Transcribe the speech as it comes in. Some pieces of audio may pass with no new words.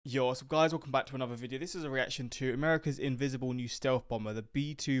Yo, so guys, welcome back to another video. This is a reaction to America's invisible new stealth bomber, the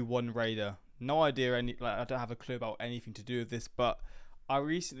B-21 Raider. No idea, I don't have a clue about anything to do with this, but I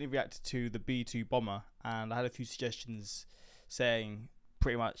recently reacted to the B-2 bomber, and I had a few suggestions saying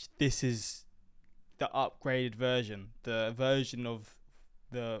pretty much this is the upgraded version, the version of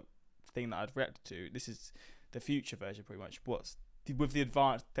the thing that I'd reacted to. This is the future version, pretty much. What's with the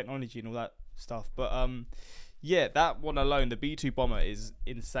advanced technology and all that stuff, but yeah, that one alone, the B-2 bomber, is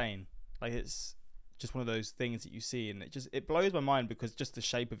insane. Like, it's just one of those things that you see, and it blows my mind because just the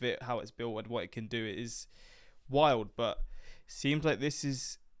shape of it, how it's built, and what it can do, it is wild. But it seems like this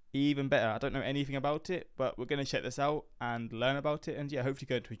is even better. I don't know anything about it, but we're going to check this out and learn about it. And yeah, hopefully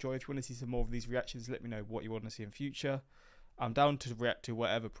you're going to enjoy. If you want to see some more of these reactions, let me know what you want to see in future. I'm down to react to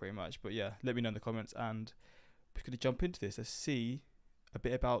whatever, pretty much. But yeah, let me know in the comments, and we're going to jump into this. Let's see a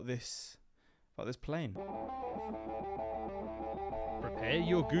bit about this plane. Prepare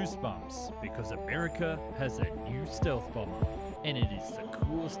your goosebumps, because America has a new stealth bomber, and it is the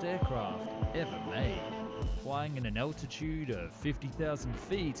coolest aircraft ever made. Flying at an altitude of 50,000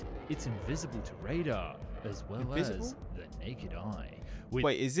 feet, it's invisible to radar, as well as the naked eye.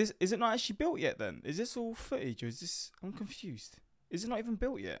 Wait, is it not actually built yet then? Is this all footage, or is this... I'm confused. Is it not even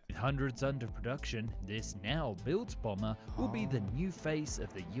built yet? With hundreds under production, this now built bomber will be the new face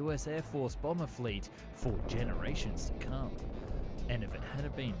of the US Air Force bomber fleet for generations to come. And if it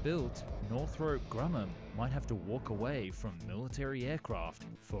hadn't been built, Northrop Grumman might have to walk away from military aircraft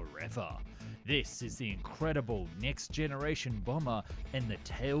forever. This is the incredible next generation bomber and the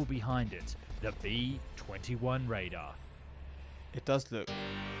tale behind it, the B-21 Raider. It does look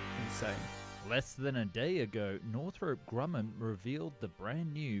insane. Less than a day ago, Northrop Grumman revealed the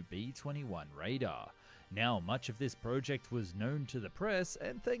brand new B-21 Raider. Now, much of this project was known to the press,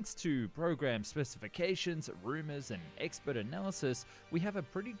 and thanks to program specifications, rumors, and expert analysis, we have a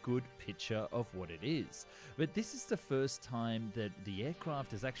pretty good picture of what it is. But this is the first time that the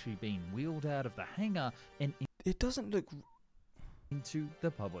aircraft has actually been wheeled out of the hangar and it doesn't look into the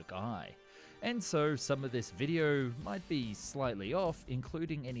public eye. And so some of this video might be slightly off,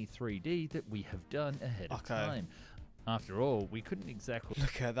 including any 3D that we have done ahead of time. After all, we couldn't exactly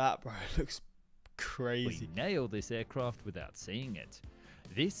look at that, bro. It looks crazy. We nail this aircraft without seeing it.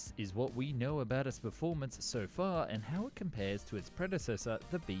 This is what we know about its performance so far and how it compares to its predecessor,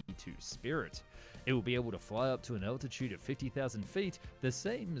 the B-2 Spirit. It will be able to fly up to an altitude of 50,000 feet, the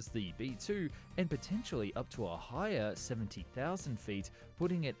same as the B-2, and potentially up to a higher 70,000 feet,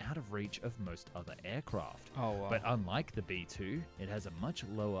 putting it out of reach of most other aircraft. Oh, wow. But unlike the B-2, it has a much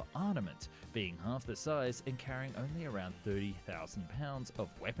lower armament, being half the size and carrying only around 30,000 pounds of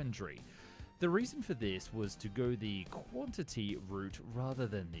weaponry. The reason for this was to go the quantity route rather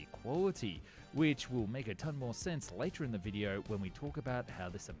than the quality, which will make a ton more sense later in the video when we talk about how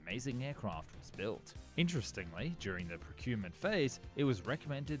this amazing aircraft was built. Interestingly, during the procurement phase, it was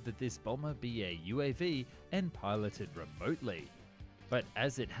recommended that this bomber be a UAV and piloted remotely. But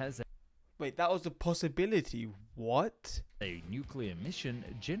as it has a Wait, that was a possibility. What? A nuclear mission,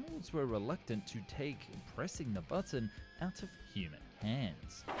 generals were reluctant to take pressing the button out of human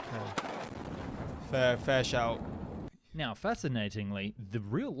hands. Fair shout. Now, fascinatingly, the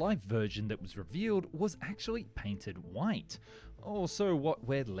real-life version that was revealed was actually painted white. Or so what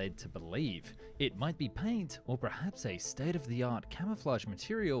we're led to believe. It might be paint, or perhaps a state-of-the-art camouflage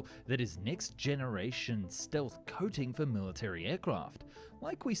material that is next-generation stealth coating for military aircraft,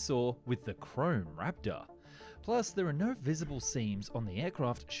 like we saw with the Chrome Raptor. Plus, there are no visible seams on the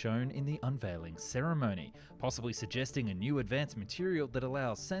aircraft shown in the unveiling ceremony, possibly suggesting a new advanced material that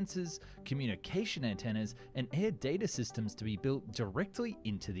allows sensors, communication antennas, and air data systems to be built directly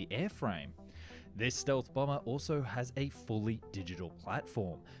into the airframe. This stealth bomber also has a fully digital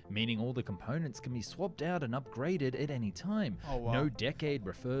platform, meaning all the components can be swapped out and upgraded at any time. Oh, wow. No decade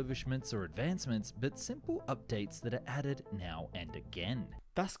refurbishments or advancements, but simple updates that are added now and again.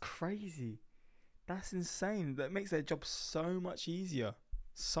 That's crazy. That's insane. That makes their job so much easier.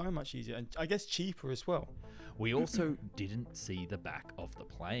 So much easier, and I guess cheaper as well. We also didn't see the back of the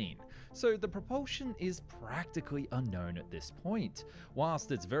plane, so the propulsion is practically unknown at this point.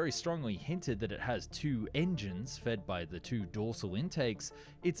 Whilst it's very strongly hinted that it has two engines fed by the two dorsal intakes,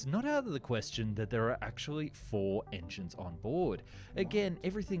 it's not out of the question that there are actually 4 engines on board. Again,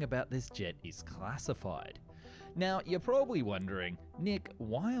 everything about this jet is classified. Now, you're probably wondering, Nick,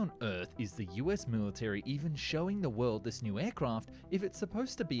 why on earth is the US military even showing the world this new aircraft if it's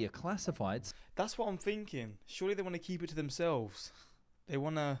supposed to be a classified? That's what I'm thinking. Surely they want to keep it to themselves. They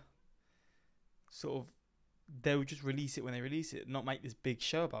want to sort of, they'll just release it when they release it, not make this big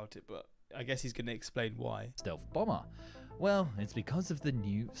show about it, but I guess he's going to explain why. Stealth bomber. Well, it's because of the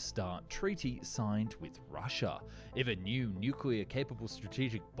New START treaty signed with Russia. If a new nuclear-capable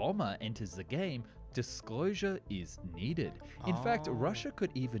strategic bomber enters the game, disclosure is needed. In fact, Russia could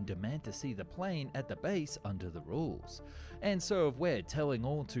even demand to see the plane at the base under the rules. And so if we're telling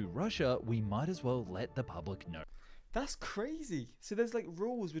all to Russia, we might as well let the public know. That's crazy. So there's like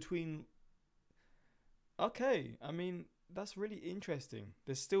rules between... Okay, I mean, that's really interesting.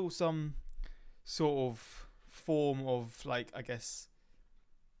 There's still some sort of form of, like, I guess...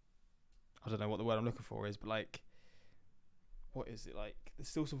 I don't know what the word I'm looking for is, but like... What is it like? There's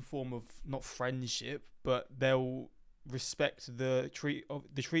still some form of, not friendship, but they'll respect the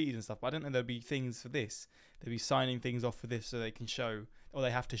treaties and stuff. But I don't know there'll be things for this. They'll be signing things off for this so they can show, or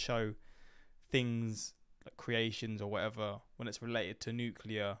they have to show things like creations or whatever when it's related to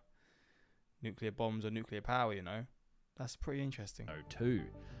nuclear bombs or nuclear power. You know, that's pretty interesting. Too.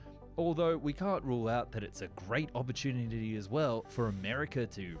 Although we can't rule out that it's a great opportunity as well for America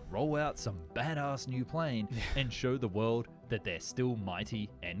to roll out some badass new plane and show the world that they're still mighty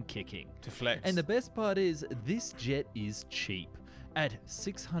and kicking. To flex. And the best part is, this jet is cheap. At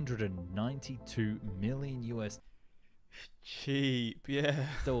 $692 million US cheap, yeah.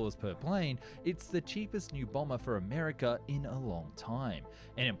 dollars per plane, it's the cheapest new bomber for America in a long time,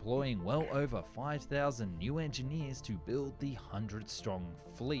 and employing well over 5,000 new engineers to build the 100-strong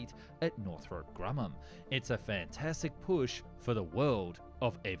fleet at Northrop Grumman. It's a fantastic push for the world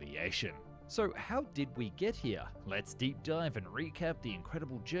of aviation. So how did we get here? Let's deep dive and recap the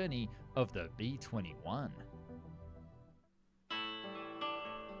incredible journey of the B-21.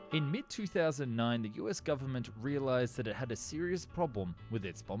 In mid-2009, the US government realized that it had a serious problem with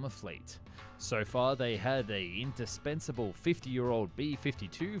its bomber fleet. So far, they had the indispensable 50-year-old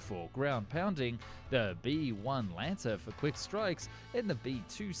B-52 for ground pounding, the B-1 Lancer for quick strikes, and the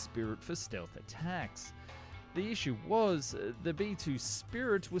B-2 Spirit for stealth attacks. The issue was, the B-2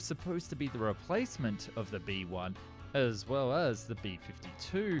 Spirit was supposed to be the replacement of the B-1, as well as the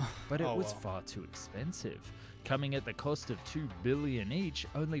B-52, but it was far too expensive. Coming at the cost of $2 billion each,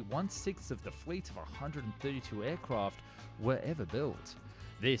 only 1/6 of the fleet of 132 aircraft were ever built.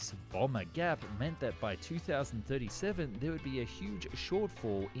 This bomber gap meant that by 2037 there would be a huge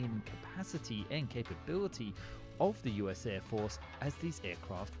shortfall in capacity and capability of the US Air Force as these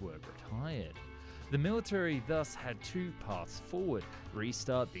aircraft were retired. The military thus had two paths forward: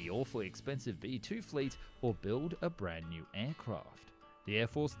 restart the awfully expensive B-2 fleet or build a brand new aircraft. The Air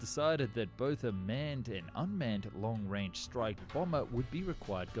Force decided that both a manned and unmanned long-range strike bomber would be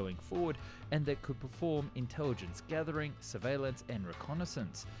required going forward, and that could perform intelligence gathering, surveillance, and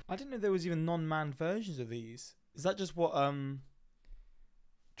reconnaissance. I didn't know there was even non-manned versions of these. Is that just what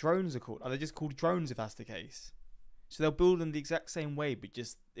drones are called? Are they just called drones if that's the case? So they'll build them the exact same way, but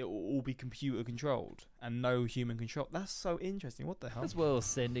just it will all be computer controlled and no human control. That's so interesting. What the hell? As well as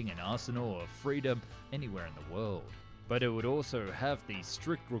sending an arsenal of freedom anywhere in the world. But it would also have the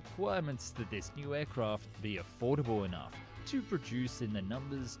strict requirements that this new aircraft be affordable enough to produce in the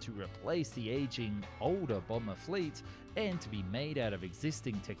numbers to replace the aging, older bomber fleet, and to be made out of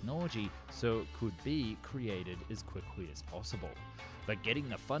existing technology so it could be created as quickly as possible. But getting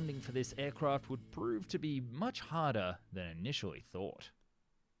the funding for this aircraft would prove to be much harder than initially thought.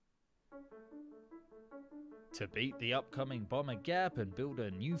 To beat the upcoming bomber gap and build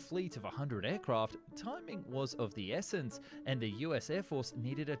a new fleet of 100 aircraft, timing was of the essence, and the US Air Force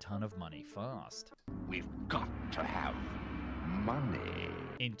needed a ton of money fast. We've got to have money.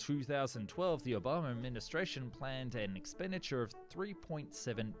 In 2012, the Obama administration planned an expenditure of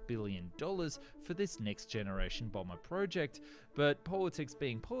 $3.7 billion for this next-generation bomber project, but politics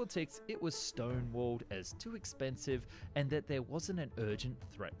being politics, it was stonewalled as too expensive and that there wasn't an urgent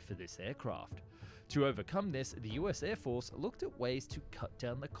threat for this aircraft. To overcome this, the US Air Force looked at ways to cut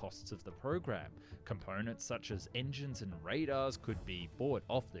down the costs of the program. Components such as engines and radars could be bought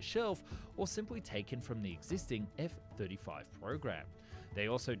off the shelf or simply taken from the existing F-35 program. They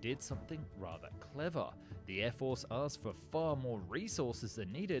also did something rather clever. The Air Force asked for far more resources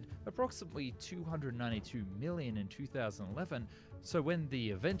than needed, approximately $292 million in 2011, so when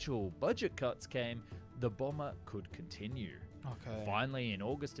the eventual budget cuts came, the bomber could continue. Okay. Finally, in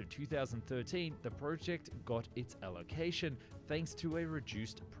August of 2013, the project got its allocation thanks to a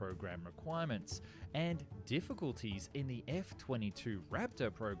reduced program requirements and difficulties in the F-22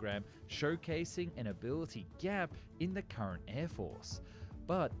 Raptor program, showcasing an ability gap in the current Air Force.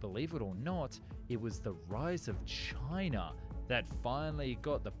 But believe it or not, it was the rise of China that finally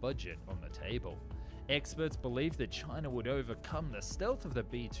got the budget on the table. Experts believe that China would overcome the stealth of the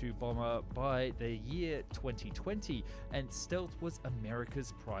B-2 bomber by the year 2020, and stealth was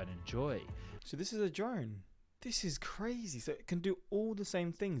America's pride and joy. So this is a drone. This is crazy. So it can do all the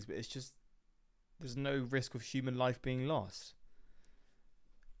same things, but it's just there's no risk of human life being lost.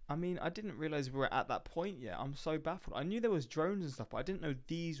 I mean, I didn't realize we were at that point yet. I'm so baffled. I knew there was drones and stuff, but I didn't know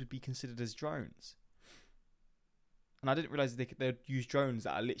these would be considered as drones. And I didn't realize they'd use drones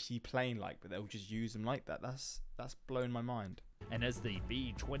that are literally plane-like, but they'll just use them like that. That's blown my mind. And as the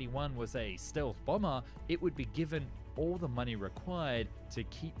B-21 was a stealth bomber, it would be given all the money required to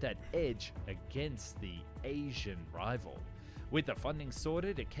keep that edge against the Asian rival. With the funding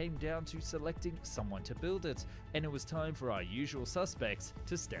sorted, it came down to selecting someone to build it, and it was time for our usual suspects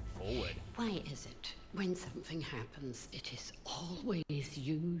to step forward. Why is it when something happens, it is always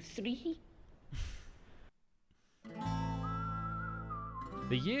you three?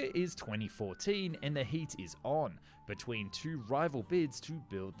 The year is 2014 and the heat is on between two rival bids to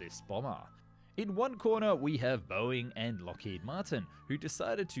build this bomber. In one corner we have Boeing and Lockheed Martin, who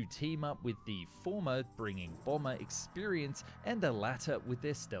decided to team up with the former bringing bomber experience and the latter with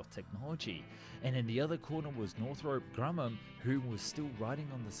their stealth technology. And in the other corner was Northrop Grumman, who was still riding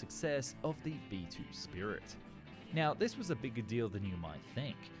on the success of the B-2 Spirit. Now, this was a bigger deal than you might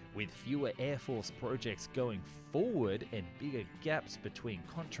think. With fewer Air Force projects going forward and bigger gaps between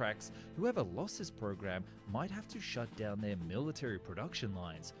contracts, whoever lost this program might have to shut down their military production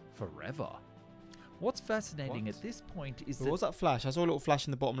lines forever. What's fascinating at this point is What was that flash? I saw a little flash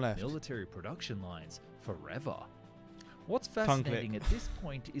in the bottom left. military production lines forever. What's fascinating at this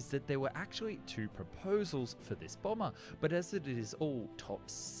point is that there were actually two proposals for this bomber, but as it is all top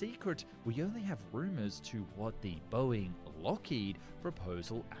secret, we only have rumors to what the Boeing Lockheed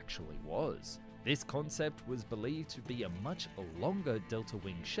proposal actually was. This concept was believed to be a much longer delta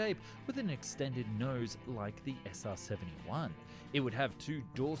wing shape with an extended nose like the SR-71. It would have two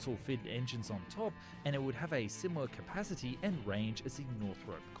dorsal fin engines on top, and it would have a similar capacity and range as the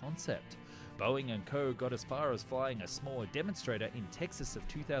Northrop concept. Boeing and Co. got as far as flying a small demonstrator in Texas of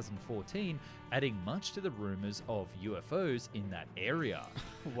 2014, adding much to the rumors of UFOs in that area.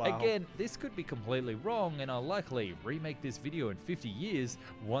 Wow. Again, this could be completely wrong, and I'll likely remake this video in 50 years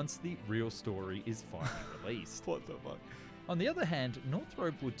once the real story is finally released. What the fuck? On the other hand,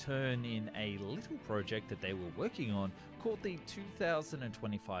 Northrop would turn in a little project that they were working on called the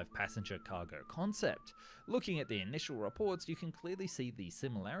 2025 passenger cargo concept. Looking at the initial reports, you can clearly see the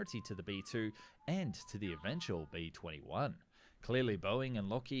similarity to the B-2 and to the eventual B-21. Clearly, Boeing and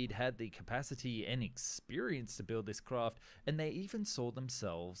Lockheed had the capacity and experience to build this craft, and they even saw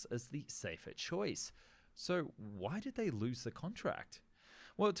themselves as the safer choice. So why did they lose the contract?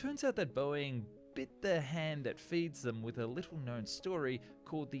 Well, it turns out that Boeing bit the hand that feeds them with a little-known story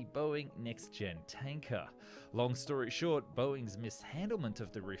called the Boeing Next Gen Tanker. Long story short, Boeing's mishandlement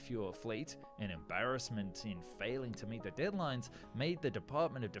of the refuel fleet and embarrassment in failing to meet the deadlines made the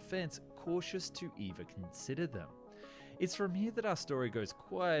Department of Defense cautious to even consider them. It's from here that our story goes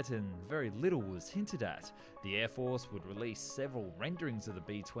quiet and very little was hinted at. The Air Force would release several renderings of the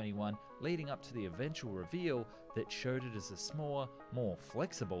B-21 leading up to the eventual reveal that showed it as a smaller, more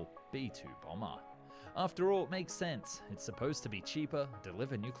flexible B-2 bomber. After all, it makes sense. It's supposed to be cheaper,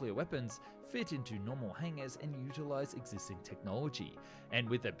 deliver nuclear weapons, fit into normal hangars and utilize existing technology. And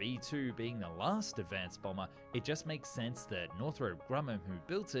with the B-2 being the last advanced bomber, it just makes sense that Northrop Grumman, who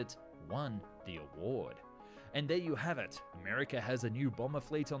built it, won the award. And there you have it. America has a new bomber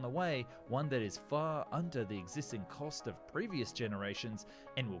fleet on the way, one that is far under the existing cost of previous generations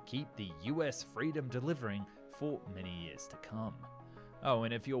and will keep the US freedom delivering for many years to come. Oh,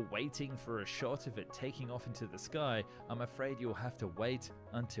 and if you're waiting for a shot of it taking off into the sky, I'm afraid you'll have to wait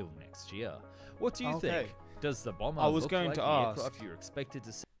until next year. What do you think? Does the bomber look like the aircraft you're expected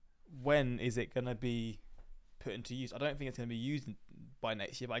to see? When is it going to be put into use? I don't think it's going to be used by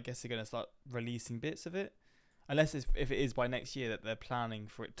next year, but I guess they're going to start releasing bits of it. Unless if it is by next year that they're planning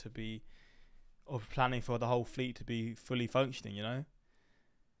for it to be, or planning for the whole fleet to be fully functioning, you know?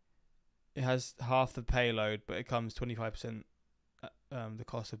 It has half the payload, but it comes 25% the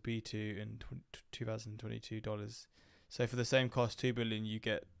cost of B2 in 2022 dollars. So for the same cost, $2 billion, you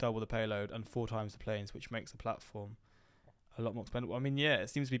get double the payload and 4 times the planes, which makes the platform a lot more expendable. I mean, yeah, it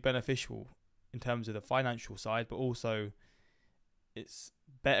seems to be beneficial in terms of the financial side, but also it's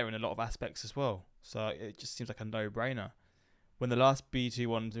better in a lot of aspects as well. So it just seems like a no-brainer. When the last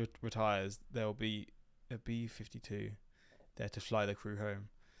B-21 retires, there will be a B-52 there to fly the crew home.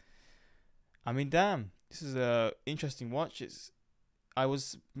 I mean, damn, this is a interesting watch. I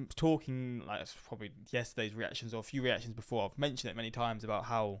was talking, like, probably yesterday's reactions or a few reactions before. I've mentioned it many times about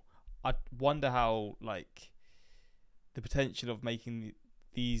how I wonder how, like, the potential of making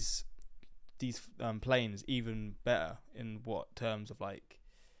these planes even better in what terms of, like,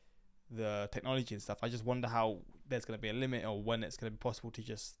 the technology and stuff. I just wonder how there's going to be a limit or when it's going to be possible to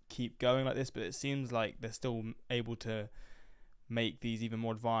just keep going like this. But it seems like they're still able to make these even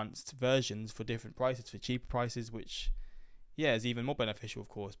more advanced versions for different prices, for cheaper prices, which is even more beneficial, of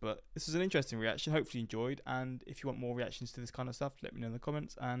course. But this is an interesting reaction. Hopefully you enjoyed, and if you want more reactions to this kind of stuff, let me know in the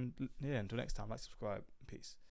comments. And until next time, like, subscribe. Peace.